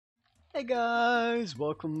Hey guys,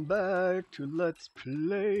 welcome back to Let's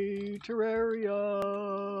Play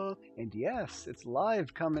Terraria. And yes, it's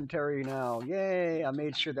live commentary now. Yay! I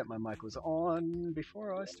made sure that my mic was on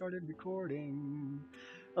before I started recording.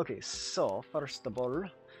 Okay, so first of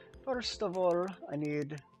all, I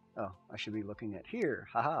need. Oh, I should be looking at here.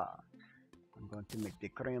 Haha! I'm going to make the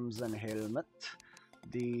crimson helmet,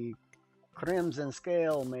 the crimson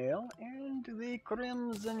scale mail, and the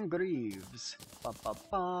crimson greaves. Ba ba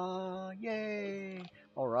ba! Yay!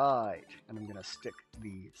 Alright, and I'm gonna stick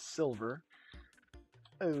the silver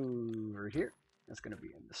over here. That's gonna be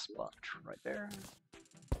in the spot right there.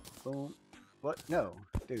 Boom. What? No,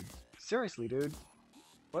 dude. Seriously, dude.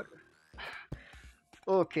 What?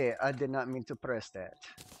 Okay, I did not mean to press that.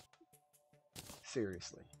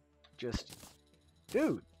 Seriously. Just.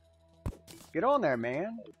 Dude! Get on there,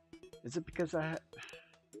 man! Is it because I.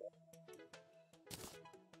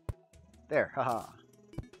 There, haha.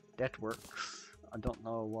 That works. I don't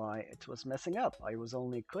know why it was messing up. I was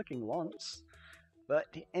only clicking once. But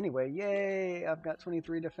anyway, yay! I've got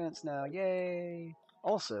 23 defense now. Yay!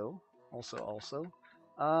 Also,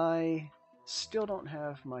 I still don't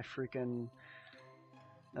have my freaking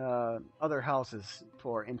other houses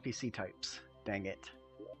for NPC types. Dang it.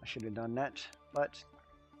 I should have done that. But,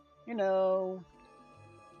 you know,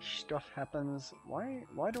 stuff happens.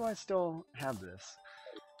 Why do I still have this?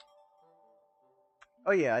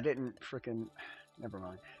 Oh yeah, I didn't freaking. Never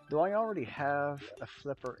mind. Do I already have a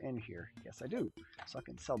flipper in here? Yes, I do. So I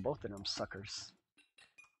can sell both of them suckers.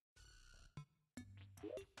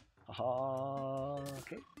 Haha.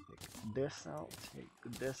 Okay. Take this out.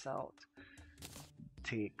 Take this out.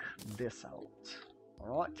 Take this out.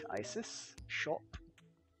 Alright. ISIS. Shop.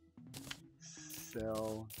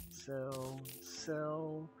 Sell. Sell.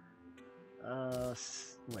 Sell.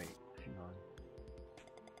 Wait. Hang on.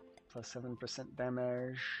 Plus 7%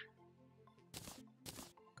 damage.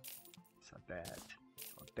 It's not bad.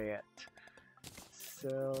 Not that.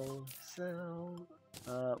 Sell, sell.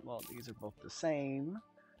 Well, these are both the same.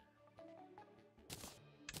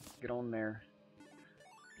 Get on there.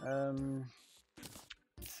 Sell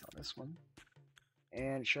this one.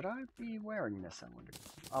 And should I be wearing this? I wonder.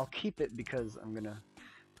 I'll keep it because I'm gonna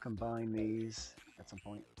combine these at some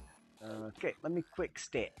point. Okay, let me quick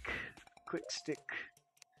stick. Quick stick.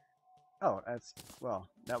 Oh, that's, well,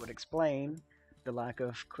 that would explain the lack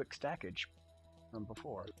of quick stackage from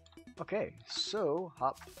before. Okay, so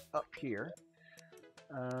hop up here.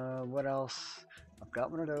 What else? I've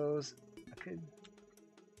got one of those. I could.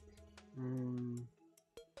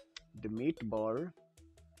 The meatball.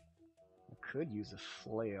 I could use a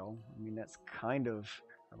flail. I mean, that's kind of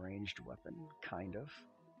a ranged weapon. Kind of.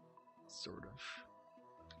 Sort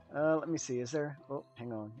of. Let me see. Is there. Oh,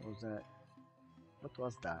 hang on. What was that? What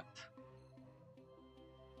was that?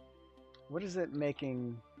 What is it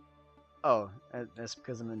making? Oh, that's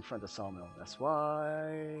because I'm in front of the sawmill. That's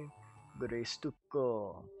why. Gray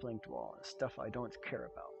stucco, planked wall, stuff I don't care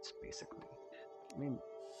about, basically. I mean,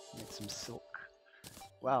 make some silk.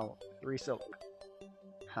 Wow, 3 silk.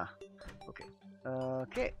 Huh. Okay.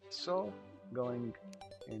 Okay, so going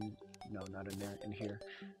in. No, not in there. In here.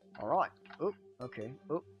 All right. Oh, okay.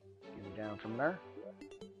 Oh, get me down from there.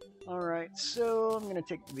 All right. So I'm gonna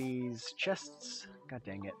take these chests. God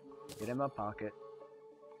dang it. Get in my pocket.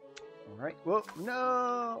 Alright. Whoa,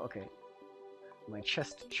 no! Okay. My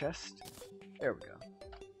chest. There we go.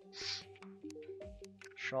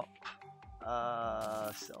 Shop.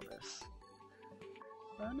 Sell this.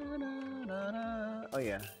 Oh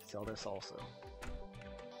yeah, sell this also.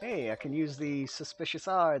 Hey, I can use the suspicious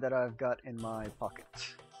eye that I've got in my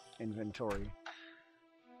pocket inventory.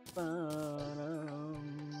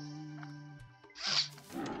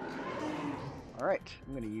 Alright,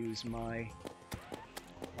 I'm gonna use my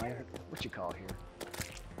what you call here?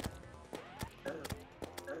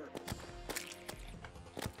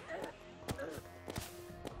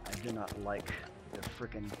 I do not like the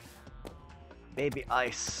frickin' baby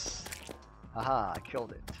ice. Haha, I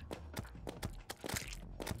killed it.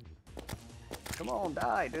 Come on,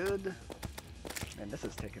 die, dude. Man, this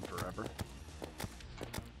is taking forever.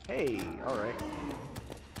 Hey, alright.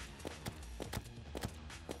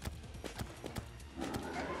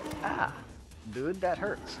 Ah! Dude, that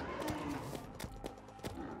hurts.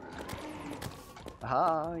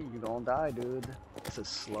 Haha, you gonna die, dude. This is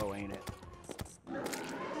slow, ain't it?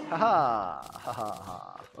 Haha! Ha ha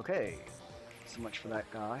ha. Okay. So much for that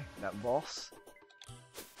guy, that boss.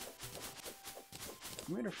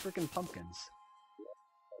 Give me the freaking pumpkins.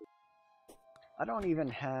 I don't even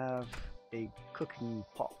have a cooking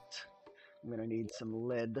pot. I'm gonna need some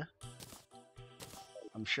lead.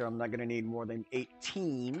 I'm sure I'm not gonna need more than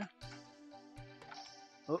 18.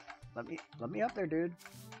 Oh, let me up there, dude.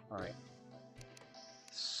 All right.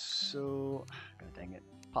 So, God dang it,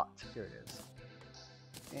 pot. Here it is.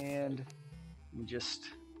 And let me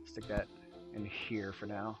just stick that in here for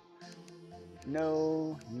now.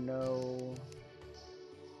 No, no.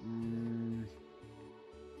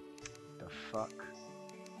 The fuck?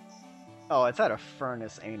 Oh, it's at a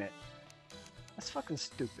furnace, ain't it? That's fucking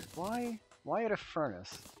stupid. Why? Why at a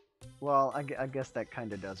furnace? Well, I guess that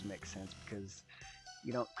kind of does make sense because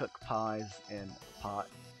you don't cook pies in a pot.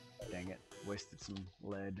 Dang it, wasted some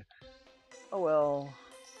lead. Oh well.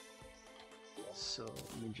 So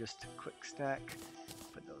let me just quick stack,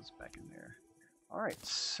 put those back in there. Alright,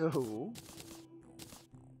 so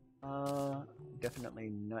definitely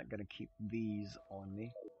not gonna keep these on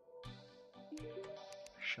me.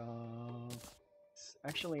 Shop.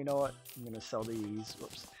 Actually, you know what? I'm gonna sell these.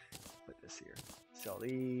 Whoops. Put this here. Sell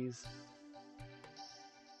these.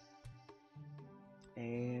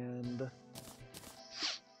 And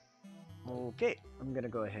okay, I'm gonna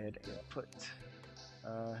go ahead and put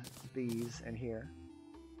these in here,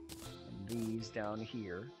 and these down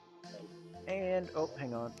here, and oh,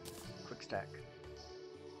 hang on, quick stack.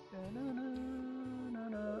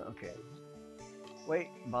 Okay. Wait,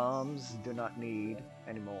 bombs do not need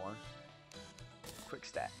anymore. Quick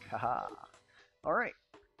stack. Haha. All right.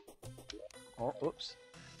 Oh, oops.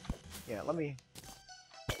 Yeah, let me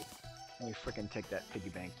freaking take that piggy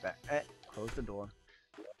bank back. Close the door.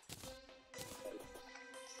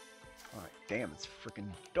 Alright, damn, it's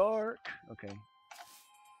freaking dark. Okay.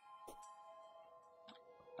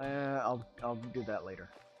 I'll do that later.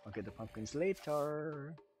 I'll get the pumpkins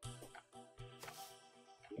later.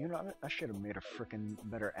 You know, I should have made a freaking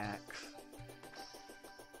better axe.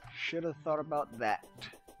 Should have thought about that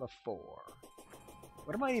before.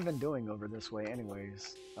 What am I even doing over this way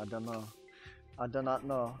anyways? I don't know. I do not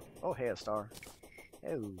know. Oh, hey, a star.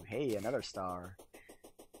 Oh, hey, another star.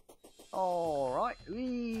 Alright.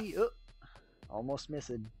 Wee. Oh. Almost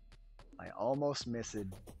missed. I almost missed.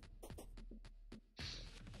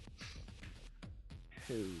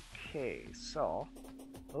 Okay, so...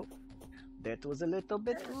 Oh, that was a little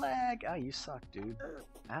bit lag. Ah, you suck, dude.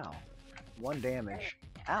 Ow. 1 damage.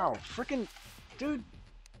 Ow, frickin'... Dude!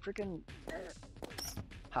 Frickin'...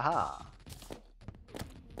 Haha.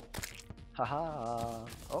 Haha.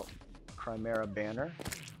 Oh, Chimera banner.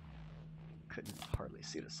 Couldn't hardly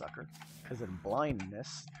see the sucker because of the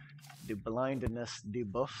blindness. The blindness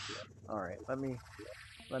debuff. Alright, let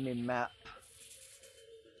me map.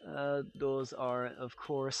 Those are, of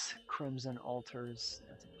course, Crimson Altars.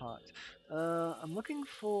 That's a pot. I'm looking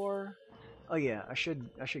for... Oh yeah, I should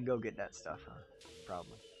go get that stuff, huh?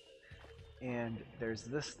 Probably. And there's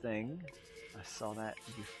this thing. I saw that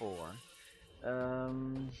before.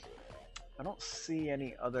 I don't see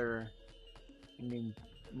any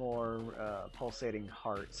more pulsating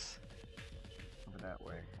hearts over that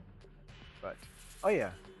way. But, oh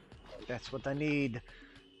yeah, that's what I need.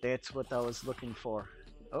 That's what I was looking for.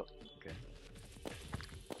 Oh, okay.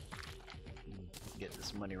 Get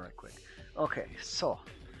this money right quick. Okay, so,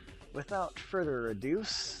 without further ado,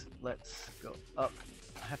 let's go up.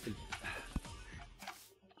 I have to...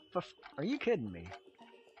 Are you kidding me?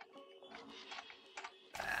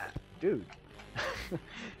 Dude.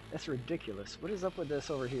 That's ridiculous. What is up with this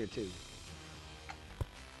over here, too?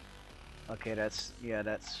 Okay, that's... Yeah,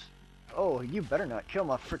 that's... Oh, you better not kill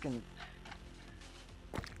my frickin'...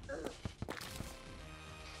 You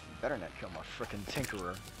better not kill my frickin'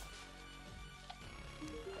 Tinkerer.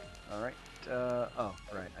 Alright, oh,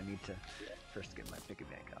 right, I need to first get my piggy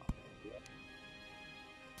bank out.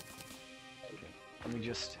 Okay, let me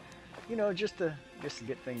just... You know, just to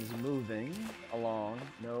get things moving along.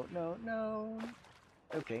 No, no, no.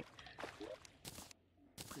 Okay.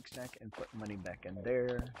 Quick stack and put money back in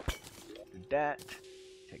there. Do that.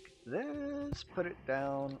 Take this, put it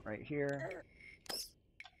down right here.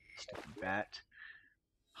 Stupid bat.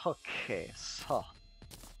 Okay, so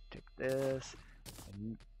take this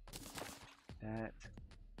and that.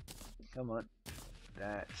 Come on.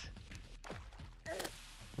 That.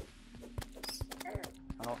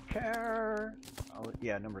 I don't care. Oh,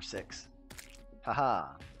 yeah, number 6. Haha.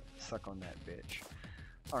 Suck on that bitch.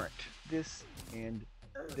 Alright. This and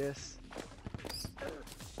this.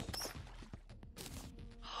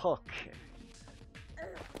 Okay.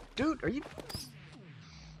 Dude, are you...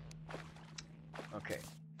 Okay.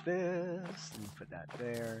 This. Let me put that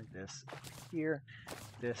there. This here.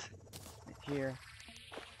 This here.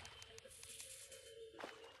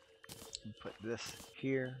 And put this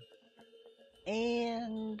here.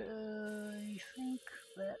 And I think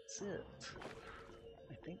that's it.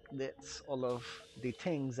 I think that's all of the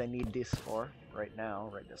things I need this for right now,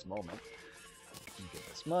 right this moment. Get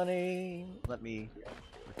this money. Let me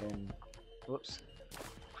freaking, whoops,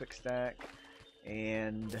 quick stack,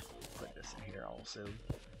 and put this in here also.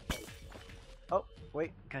 Oh,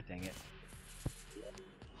 wait, god dang it.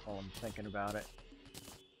 While I'm thinking about it.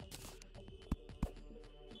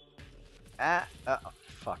 Ah,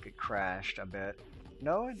 fuck, it crashed, I bet.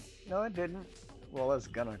 No, it didn't. Well, it's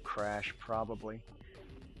gonna crash, probably.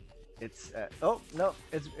 It's, oh, no,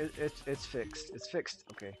 it's fixed. It's fixed.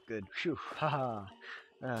 Okay, good. Phew, haha.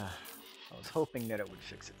 I was hoping that it would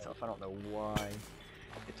fix itself. I don't know why.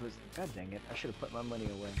 It was, god dang it, I should have put my money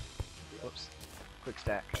away. Whoops. Quick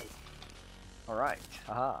stack. Alright,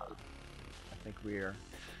 haha. I think we are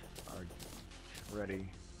ready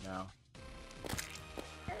now.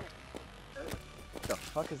 What the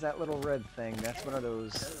fuck is that little red thing? That's one of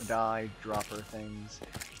those die dropper things.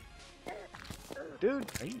 Dude,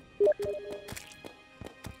 are you...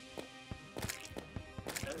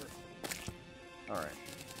 Alright.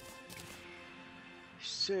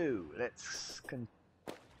 So, let's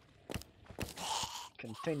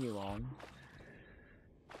continue on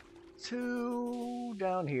to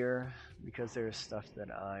down here, because there's stuff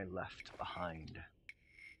that I left behind.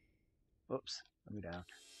 Whoops, let me down.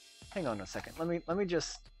 Hang on a second. Let me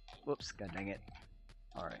just, whoops, god dang it.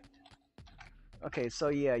 Alright. Okay, so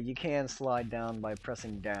yeah, you can slide down by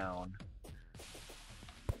pressing down.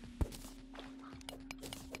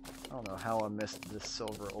 I don't know how I missed this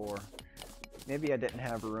silver ore. Maybe I didn't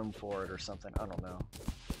have room for it or something, I don't know.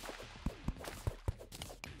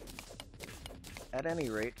 At any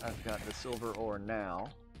rate, I've got the silver ore now.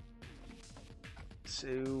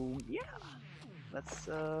 So, yeah. Let's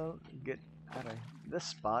get out of this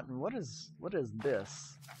spot. And what is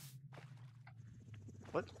this?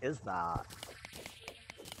 What is that?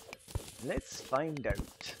 Let's find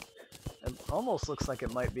out. It almost looks like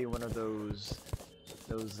it might be one of those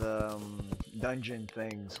dungeon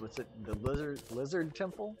things. What's it? The lizard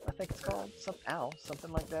temple, I think it's called.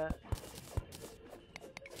 Something like that.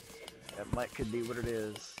 That could be what it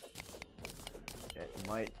is.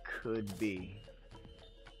 It could be.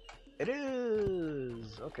 It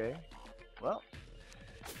is! Okay. Well,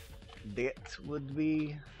 that would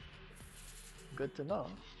be good to know.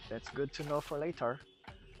 That's good to know for later.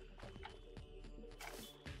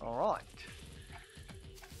 Alright.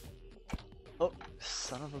 Oh,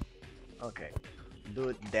 son of a... Okay. Do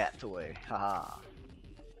it that way. Haha.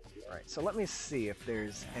 Alright, so let me see if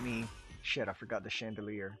there's any... Shit, I forgot the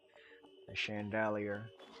chandelier. The chandelier.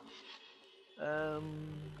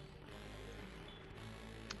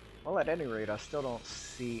 Well, at any rate, I still don't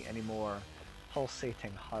see any more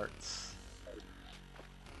pulsating hearts.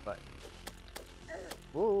 But...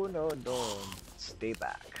 Oh, no, don't. Stay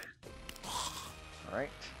back. Alright,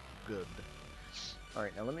 good.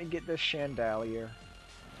 Alright, now let me get this chandelier.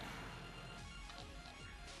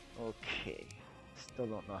 Okay. Still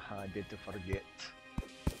don't know how I did to forget.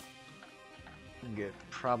 Get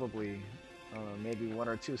probably, I don't know, maybe 1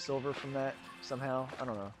 or 2 silver from that somehow. I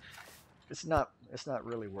don't know. It's not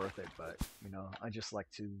really worth it, but you know, I just like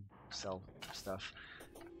to sell stuff.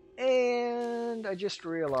 And I just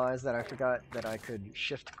realized that I forgot that I could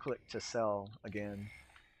shift click to sell again.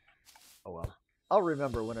 Oh well. I'll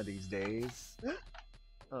remember one of these days.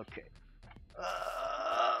 Okay.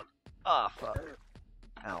 Fuck.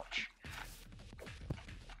 Ouch.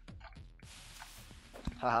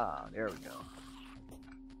 Haha, there we go.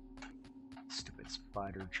 Stupid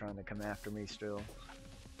spider trying to come after me still.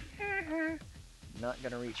 Not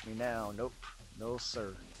gonna reach me now. Nope. No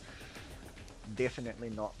sir. Definitely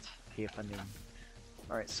not happening.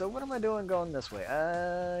 Alright, so what am I doing going this way?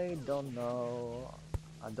 I don't know.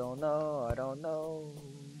 I don't know. I don't know.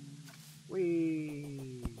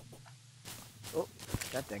 Whee! Oh,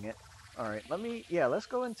 god dang it. Alright, let's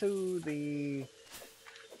go into the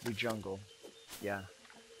jungle. Yeah.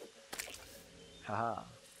 Haha.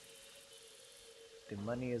 The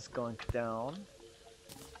money is going down.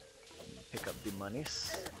 Pick up the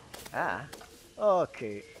monies. Ah.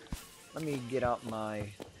 Okay. Let me get out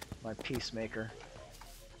my peacemaker.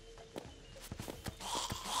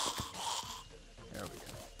 There we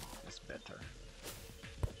go. That's better.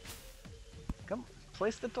 Come,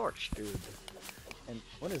 place the torch, dude. And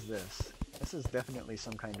what is this? This is definitely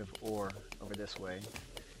some kind of ore over this way.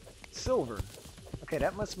 Silver. Okay,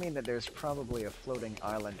 that must mean that there's probably a floating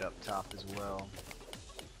island up top as well.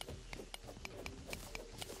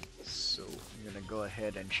 So, I'm gonna go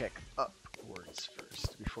ahead and check upwards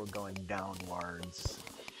first before going downwards.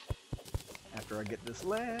 After I get this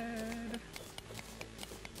lead.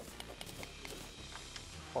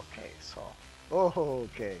 Okay, so Oh,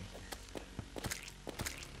 okay.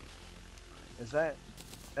 Is that...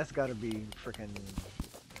 That's gotta be freaking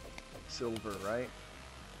silver, right?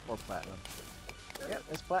 Or platinum. Yeah,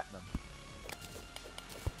 it's platinum.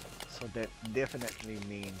 So that definitely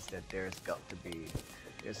means that there's got to be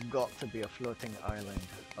a floating island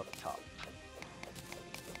up top.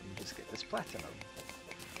 Let me just get this platinum.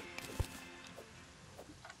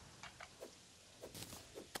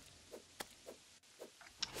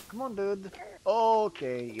 Come on, dude.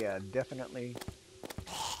 Okay, yeah, definitely.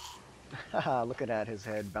 Haha, look at that, his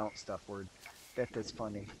head bounced upward. That is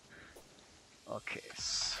funny. Okay,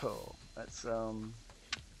 so let's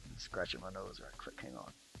scratching my nose right quick, hang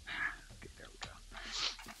on. Okay, there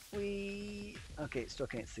we go. Okay, still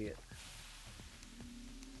can't see it.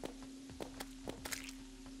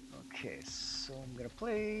 Okay, so I'm gonna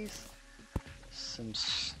place some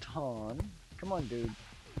stone. Come on, dude.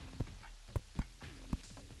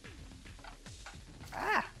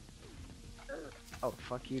 Ah! Oh,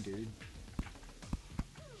 fuck you, dude.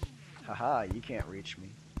 Haha, you can't reach me.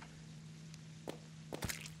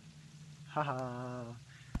 Haha.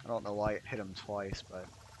 I don't know why it hit him twice, but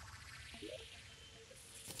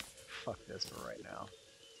fuck this for right now.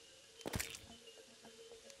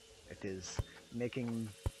 It is making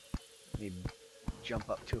me jump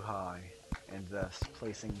up too high and thus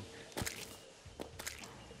placing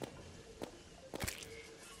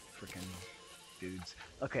freaking dudes.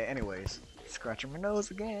 Okay, anyways, scratching my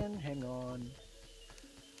nose again. Hang on.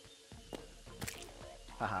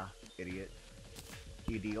 Haha, idiot.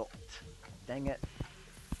 Idiot. Dang it.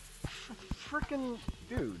 Freaking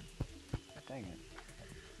dude. Dang it.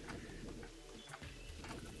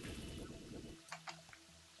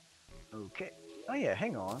 Okay. Oh yeah,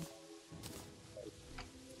 hang on.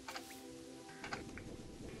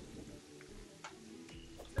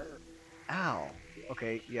 Ow.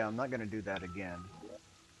 Okay, yeah, I'm not gonna do that again. Let me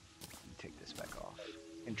take this back off.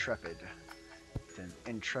 Intrepid. It's an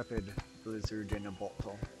intrepid blizzard in a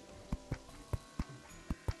bottle.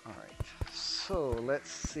 Alright, so let's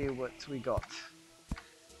see what we got.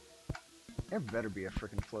 There better be a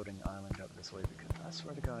freaking floating island up this way, because I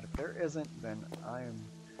swear to God, if there isn't, then I am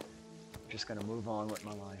just gonna move on with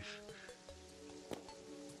my life.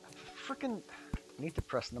 Freaking need to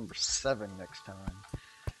press number 7 next time.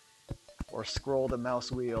 Or scroll the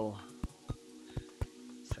mouse wheel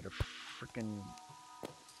instead of freaking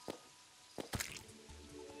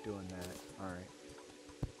doing that. Alright.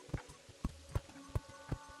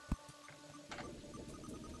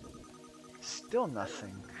 Still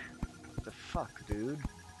nothing. What the fuck, dude?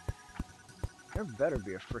 There better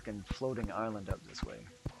be a freaking floating island up this way.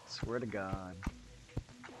 Swear to God.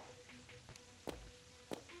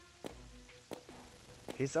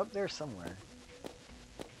 He's up there somewhere.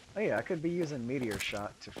 Oh yeah, I could be using meteor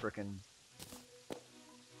shot to frickin'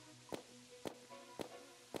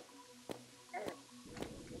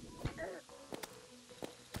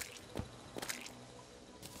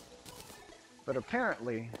 but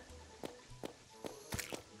apparently,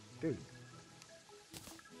 dude,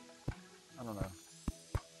 I don't know.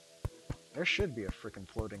 There should be a frickin'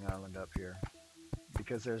 floating island up here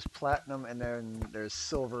because there's platinum and then there's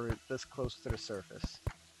silver this close to the surface.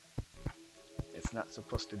 It's not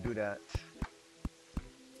supposed to do that.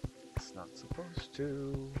 It's not supposed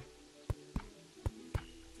to.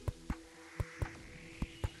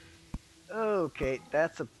 Okay,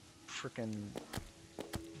 that's a frickin'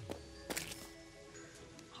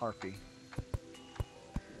 harpy.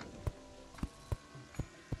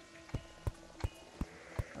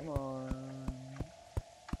 Come on.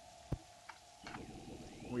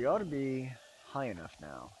 We ought to be high enough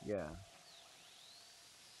now, yeah.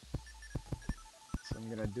 So I'm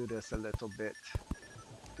gonna do this a little bit.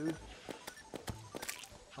 Dude,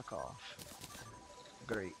 fuck off.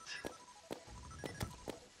 Great.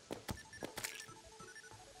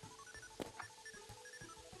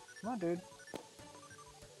 Come on, dude.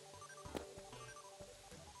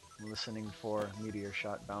 I'm listening for meteor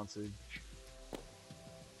shot bouncage.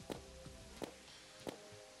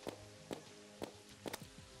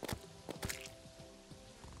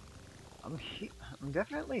 I'm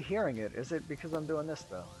definitely hearing it. Is it because I'm doing this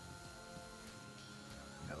though?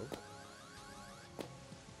 No.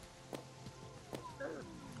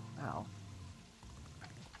 Ow.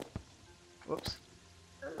 Whoops.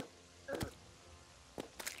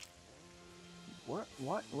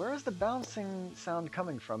 Where is the bouncing sound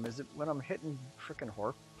coming from? Is it when I'm hitting frickin'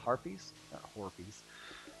 harpies? Not harpies.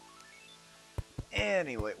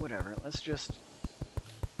 Anyway, whatever. Let's go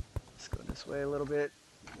this way a little bit.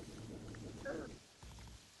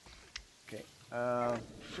 Okay.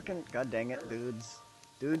 Frickin' god dang it, dudes.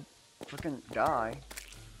 Dude, Freaking die.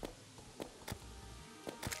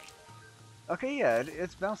 Okay, yeah,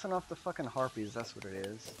 it's bouncing off the fucking harpies, that's what it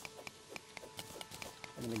is.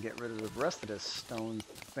 I'm gonna get rid of the rest of this stone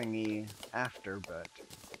thingy after, but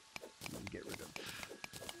I'm gonna get rid of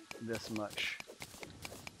this much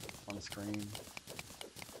on screen.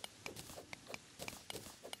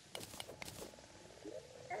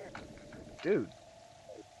 Dude.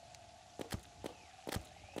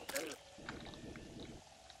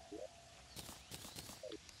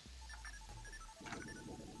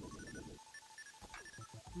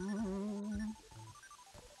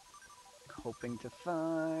 Hoping to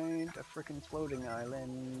find a freaking floating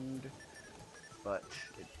island, but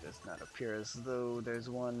it does not appear as though there's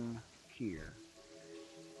one here.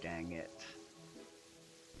 Dang it.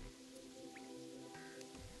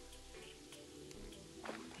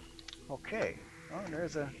 Okay. Oh,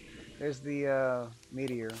 there's the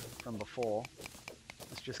meteor from before.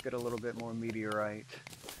 Let's just get a little bit more meteorite,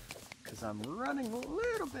 because I'm running a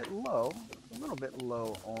little bit low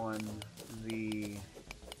on the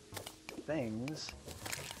things.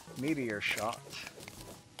 Meteor shot.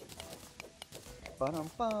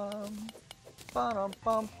 Ba-dum bum. Ba-dum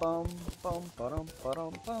bum bum bum ba-dum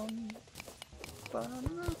ba-dum bum.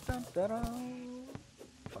 Ba-dum-dum-dum-dum.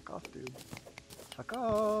 Fuck off, dude. Fuck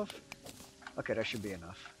off. Okay, that should be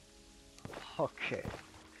enough. Okay.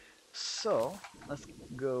 So, let's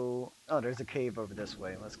go... Oh, there's a cave over this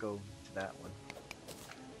way. Let's go to that one.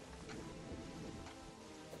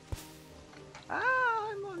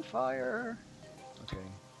 Ah, I'm on fire! Okay.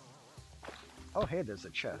 Oh, hey, there's a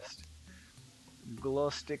chest. Glow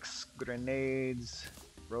sticks, grenades,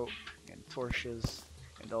 rope, and torches,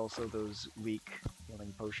 and also those weak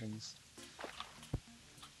healing potions.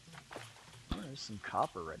 Oh, there's some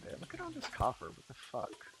copper right there. Look at all this copper. What the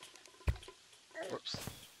fuck? Whoops.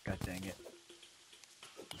 God dang it.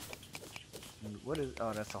 And what is...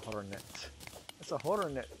 Oh, that's a hornet. That's a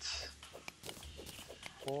hornet.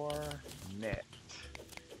 Hornet.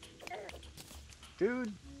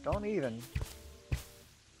 Dude, don't even.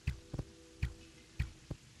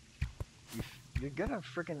 You're gonna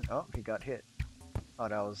freaking... Oh, he got hit. Oh,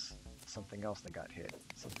 that was something else that got hit.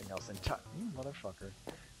 Something else in top. Motherfucker.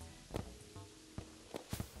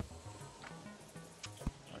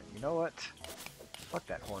 Alright, you know what? Fuck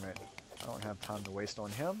that hornet. I don't have time to waste on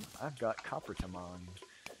him. I've got copper to mine.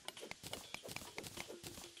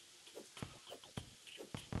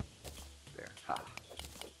 There. Ha.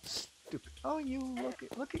 Stupid. Oh, you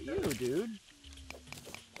look at you, dude.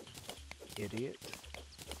 Idiot.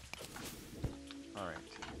 Alright.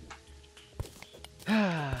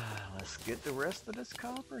 Let's get the rest of this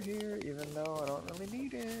copper here, even though I don't really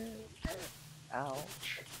need it.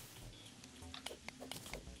 Ouch.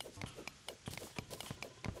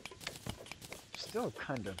 Still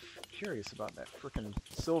kind of curious about that frickin'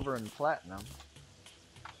 silver and platinum.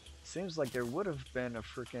 Seems like there would have been a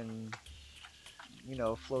frickin', you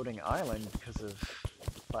know, floating island because of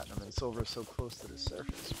platinum and silver so close to the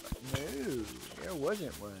surface, but no, there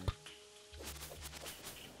wasn't one.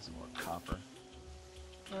 Some more copper.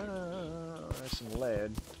 There's some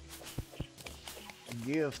lead.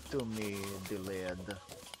 Give to me the lead.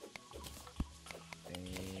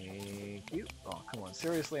 Thank you. Oh, come on.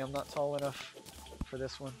 Seriously, I'm not tall enough for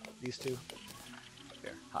this one? These two?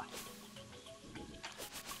 There. Ha.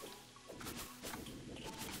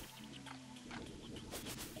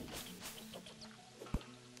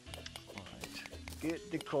 Alright. Get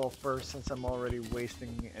the copper since I'm already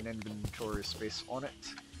wasting an inventory space on it.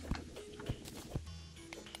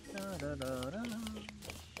 Da, da, da, da.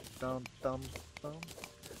 Dum, dum, dum.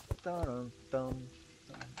 Dum, dum, dum.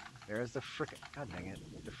 There's the frickin'... God dang it.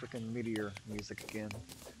 The frickin' meteor music again.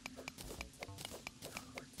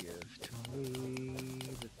 Give to me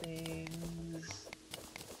the things.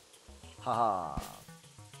 Haha.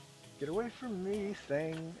 Get away from me,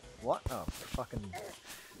 thing. What? Oh, fucking...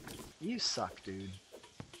 You suck, dude.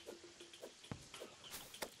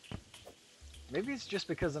 Maybe it's just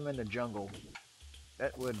because I'm in the jungle.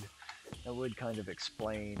 That would kind of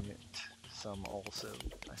explain it some also,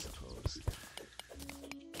 I suppose.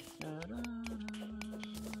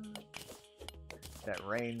 That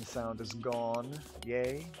rain sound is gone.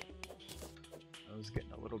 Yay. I was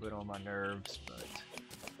getting a little bit on my nerves, but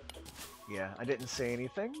yeah, I didn't say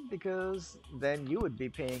anything because then you would be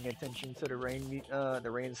paying attention to the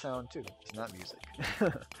rain sound too. It's not music.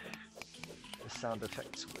 The sound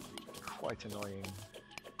effects would be quite annoying.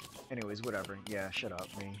 Anyways, whatever. Yeah, shut up,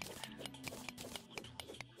 me.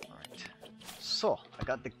 Alright. So, I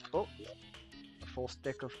got the... Oh! A full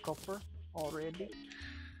stick of copper already.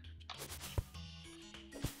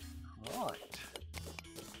 Right.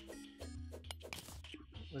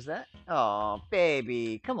 was that? Oh,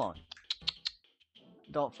 baby, come on.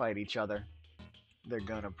 Don't fight each other. They're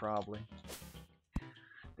gonna probably.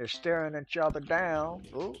 They're staring each other down.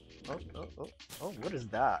 Oh, oh, oh, oh, oh, what is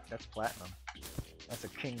that? That's platinum. That's a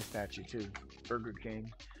king statue too. Burger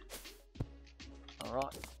King.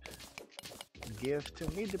 Alright. Give to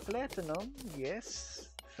me the platinum. Yes.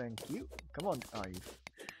 Thank you. Come on. Oh,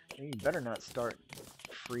 you better not start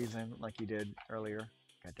freezing like you did earlier.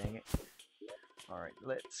 God dang it. Alright,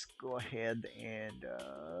 let's go ahead and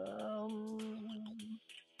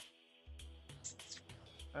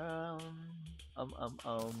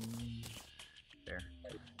there.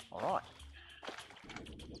 Alright.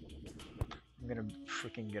 I'm gonna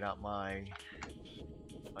freaking get out my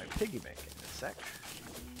piggy bank in a sec.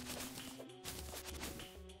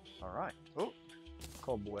 Alright. Oh,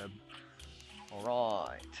 cobweb.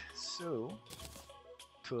 Alright. So,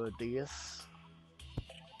 to this.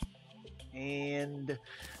 And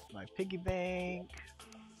my piggy bank.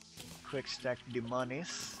 Quick stack the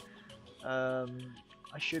monies. I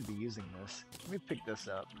should be using this. Let me pick this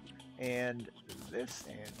up. And this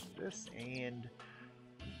and this and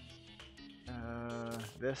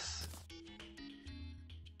this.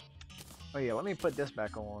 Oh yeah, let me put this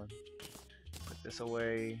back on. Put this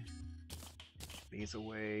away. These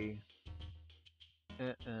away.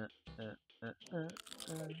 Alright.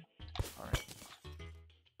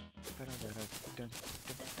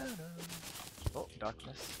 Oh,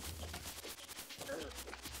 darkness.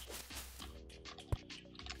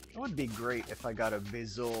 It would be great if I got a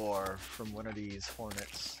Visor from one of these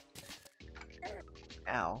hornets.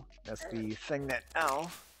 Ow. That's the thing that, ow,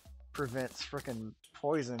 prevents frickin'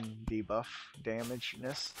 poison debuff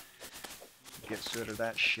damageness. Gets rid of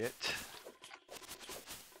that shit.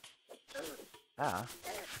 Ah,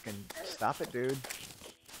 frickin' stop it, dude.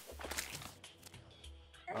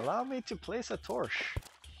 Allow me to place a torch.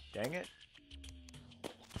 Dang it.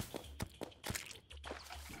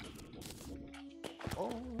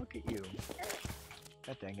 Oh, look at you.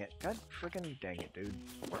 God dang it. God freaking dang it, dude.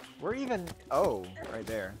 We're even... Oh, right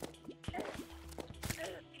there.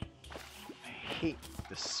 I hate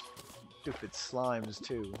the stupid slimes,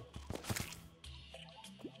 too.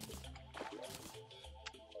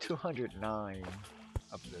 209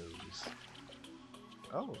 of those.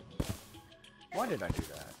 Oh. Why did I do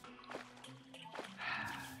that?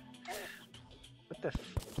 What the f...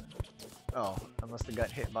 Oh, I must have got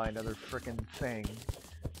hit by another frickin' thing.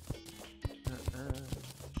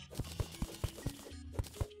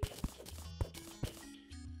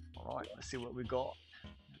 Alright, let's see what we got.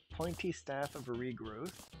 Pointy Staff of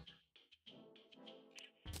Regrowth.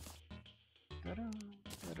 What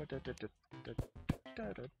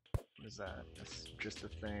is that? That's just a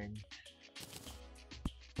thing.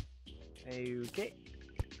 Okay.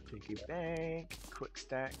 Piggy bank. Quick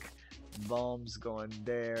stack. Bombs going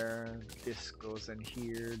there. This goes in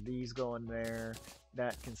here. These go in there.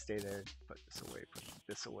 That can stay there. Put this away. Put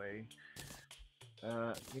this away.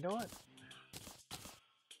 You know what?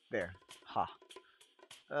 There. Ha.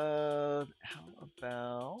 How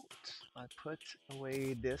about I put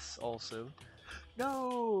away this also?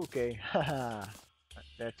 No! Okay. Haha.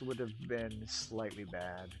 That would have been slightly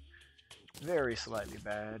bad. Very slightly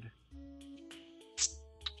bad.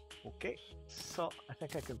 Okay, so I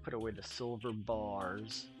think I can put away the silver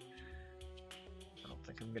bars. I don't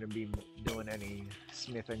think I'm gonna be doing any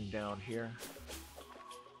smithing down here.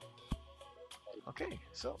 Okay,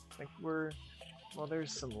 so I think we're... Well,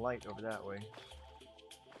 there's some light over that way.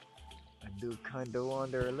 I do kinda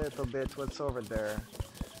wonder a little bit what's over there.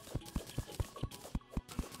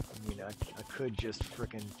 I mean, I could just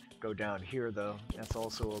frickin' go down here though. That's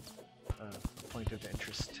also a point of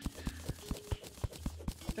interest.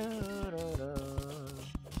 Yeah,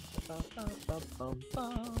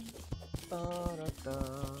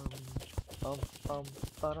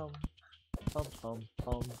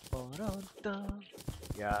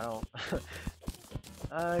 I don't...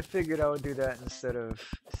 I figured I would do that instead of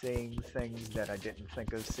saying things that I didn't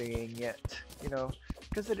think of saying yet, you know,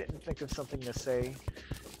 because I didn't think of something to say.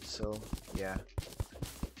 So, yeah.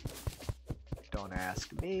 Don't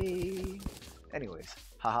ask me. Anyways,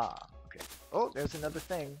 haha. Okay. Oh, there's another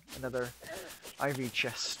thing. Another ivy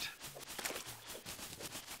chest.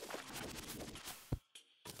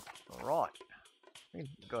 Alright. Let me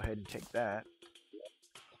go ahead and take that.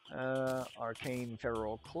 Arcane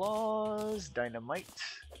Feral Claws. Dynamite.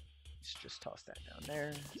 Let's just toss that down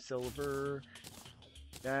there. Silver.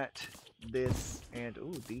 That. This. And,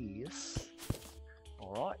 ooh, these.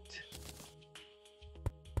 Alright.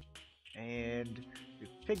 And the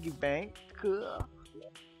piggy bank.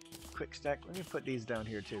 Quick stack. Let me put these down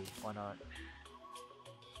here too. Why not?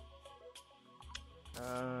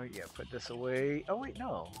 Yeah, put this away. Oh wait,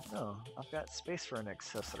 no, I've got space for an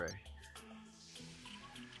accessory.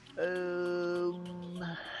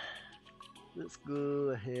 Let's go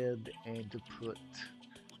ahead and put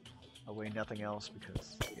away nothing else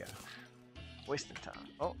because, yeah, wasting time.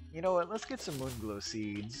 Oh, you know what? Let's get some moonglow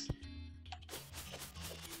seeds.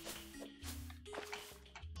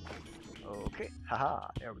 Okay, haha,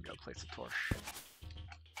 there we go. Place a torch.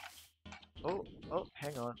 Oh,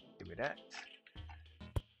 hang on. Give me that.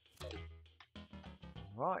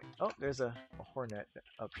 Right. Oh, there's a hornet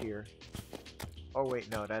up here. Oh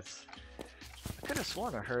wait, no, that's. I could have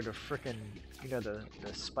sworn I heard a frickin', you know, the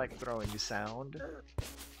spike throwing sound.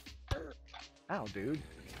 Ow, dude. It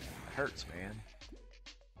hurts, man.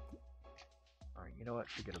 Alright, you know what?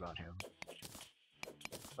 Forget about him.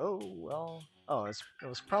 Oh, well. Oh, it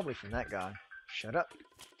was probably from that guy. Shut up.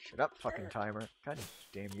 Shut up, fucking timer. God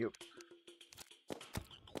damn you.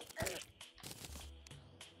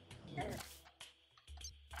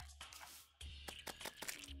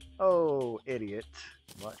 Oh, idiot.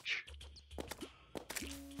 Much.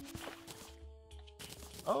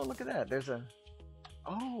 Oh, look at that. There's a...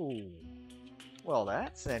 Oh. Well,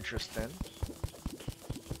 that's interesting.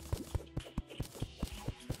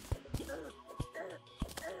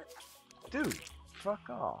 Dude, fuck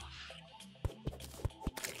off.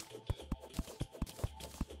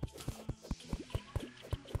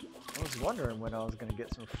 I was wondering when I was gonna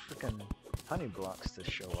get some freaking honey blocks to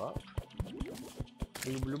show up.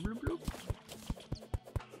 Bloop, bloop, bloop, bloop.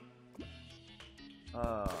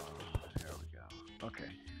 There we go.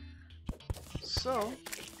 Okay. So,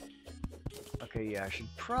 okay, yeah, I should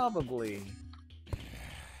probably.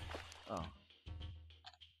 Oh,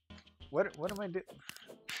 what am I doing?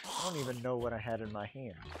 I don't even know what I had in my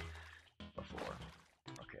hand before.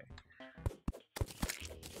 Okay.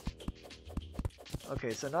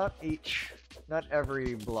 Okay, so not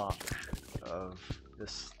every block of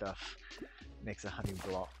this stuff makes a honey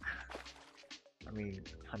block. I mean,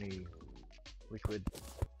 honey liquid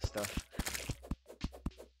stuff.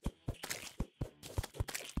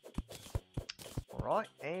 Alright,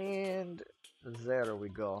 and there we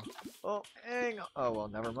go. Oh, hang on. Oh, well,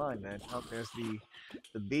 never mind then. Oh, there's the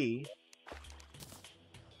bee.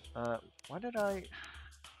 Why did I...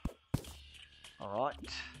 Alright.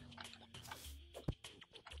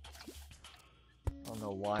 I don't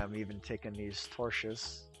know why I'm even taking these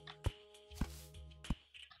torches.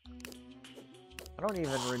 I don't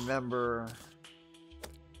even remember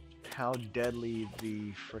how deadly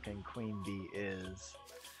the frickin' queen bee is.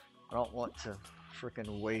 I don't want to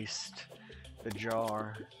frickin' waste the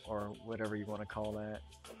jar, or whatever you want to call that.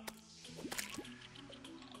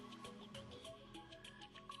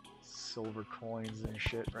 Silver coins and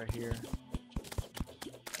shit right here.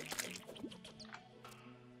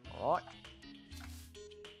 Alright.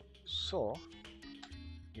 So,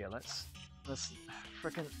 yeah, let's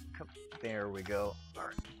frickin' come. There we go.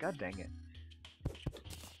 Alright, god dang it.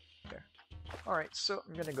 There. Alright, so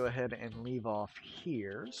I'm gonna go ahead and leave off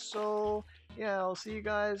here. So, yeah, I'll see you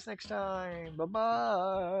guys next time.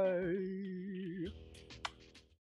 Bye-bye.